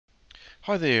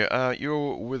Hi there,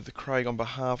 you're with Craig on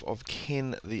behalf of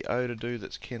Ken the Odor Dude,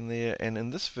 that's Ken there, and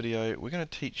in this video we're going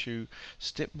to teach you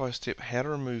step by step how to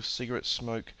remove cigarette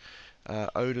smoke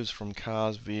odors from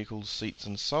cars, vehicles, seats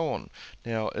and so on.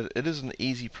 Now it is an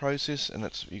easy process, and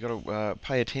you've got to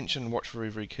pay attention and watch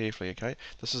very carefully, okay?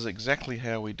 This is exactly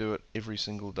how we do it every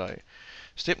single day.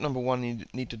 Step number one, you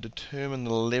need to determine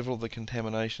the level of the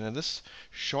contamination. Now this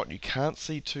shot you can't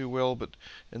see too well, but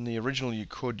in the original you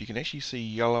could. You can actually see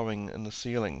yellowing in the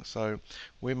ceiling. So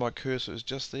where my cursor is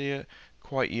just there,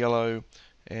 quite yellow,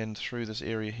 and through this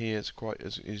area here is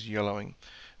yellowing.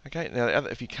 Okay, now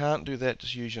if you can't do that,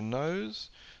 just use your nose.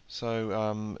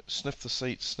 So sniff the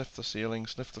seats, sniff the ceiling,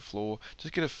 sniff the floor,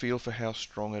 just get a feel for how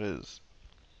strong it is.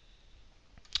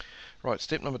 Right,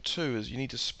 step number two is you need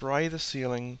to spray the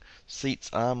ceiling, seats,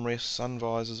 armrests, sun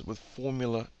visors with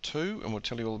Formula 2, and we'll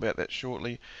tell you all about that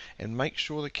shortly, and make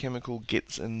sure the chemical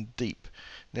gets in deep.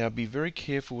 Now be very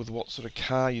careful with what sort of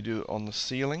car you do on the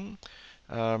ceiling.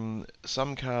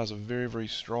 Some cars are very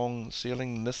strong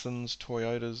ceiling. Nissans,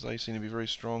 Toyotas, they seem to be very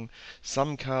strong.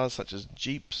 Some cars such as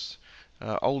Jeeps,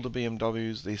 older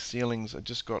BMWs, their ceilings are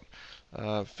just got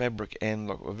fabric and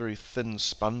like a very thin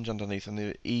sponge underneath, and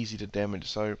they're easy to damage.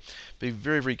 So be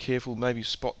very careful. Maybe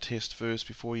spot test first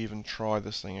before you even try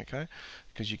this thing, okay?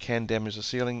 Because you can damage the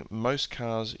ceiling. Most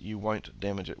cars you won't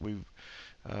damage it.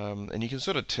 And you can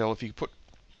sort of tell if you put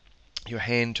your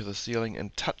hand to the ceiling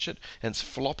and touch it and it's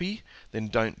floppy, then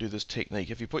don't do this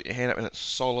technique. If you put your hand up and it's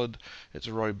solid, it's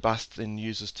robust, then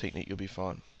use this technique, you'll be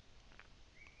fine.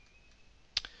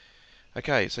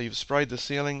 Okay, so you've sprayed the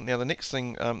ceiling. Now the next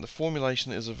thing, the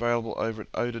formulation is available over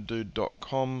at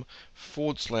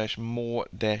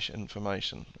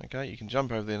odordude.com/more-information. Okay, you can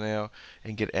jump over there now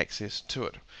and get access to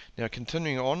it. Now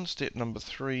continuing on, step number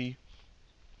three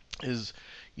is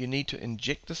you need to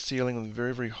inject the ceiling with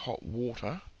very hot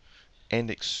water and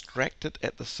extract it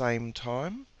at the same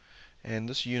time. And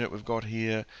this unit we've got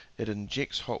here, it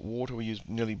injects hot water. We use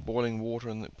nearly boiling water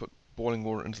and put boiling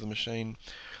water into the machine,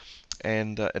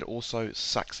 and it also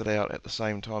sucks it out at the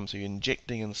same time. So you're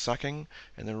injecting and sucking,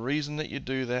 and the reason that you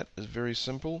do that is very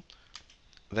simple.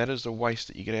 That is the waste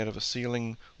that you get out of a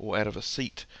ceiling or out of a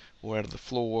seat or out of the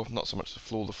floor. Not so much the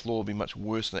floor will be much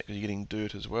worse than that because you're getting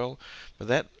dirt as well. But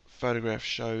that photograph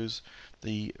shows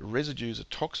the residues, the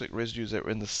toxic residues that were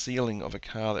in the ceiling of a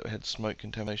car that had smoke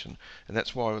contamination. And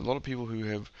that's why a lot of people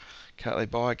who they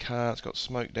buy a car, it's got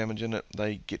smoke damage in it,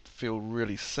 they feel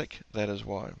really sick. That is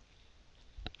why.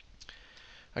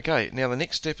 Okay, now the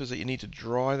next step is that you need to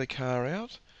dry the car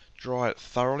out. Dry it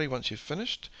thoroughly once you've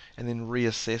finished, and then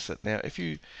reassess it. Now if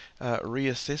you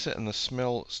reassess it and the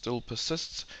smell still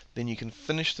persists, then you can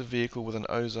finish the vehicle with an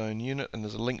ozone unit, and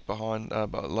there's a link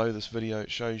below this video.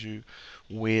 It shows you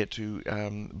where to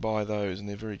buy those, and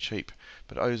they're very cheap.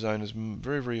 But ozone is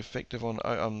very effective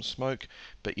on smoke,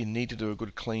 but you need to do a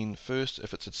good clean first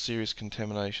if it's a serious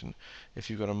contamination. If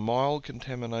you've got a mild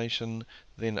contamination,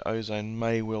 then ozone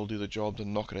may well do the job to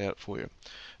knock it out for you.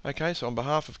 Okay, so on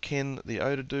behalf of Ken the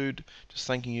Odor Dude, just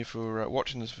thanking you for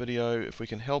watching this video. If we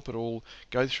can help at all,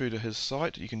 go through to his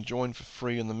site. You can join for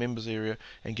free in the members area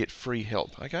and get free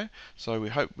help. Okay, so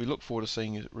we look forward to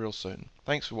seeing you real soon.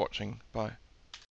 Thanks for watching. Bye.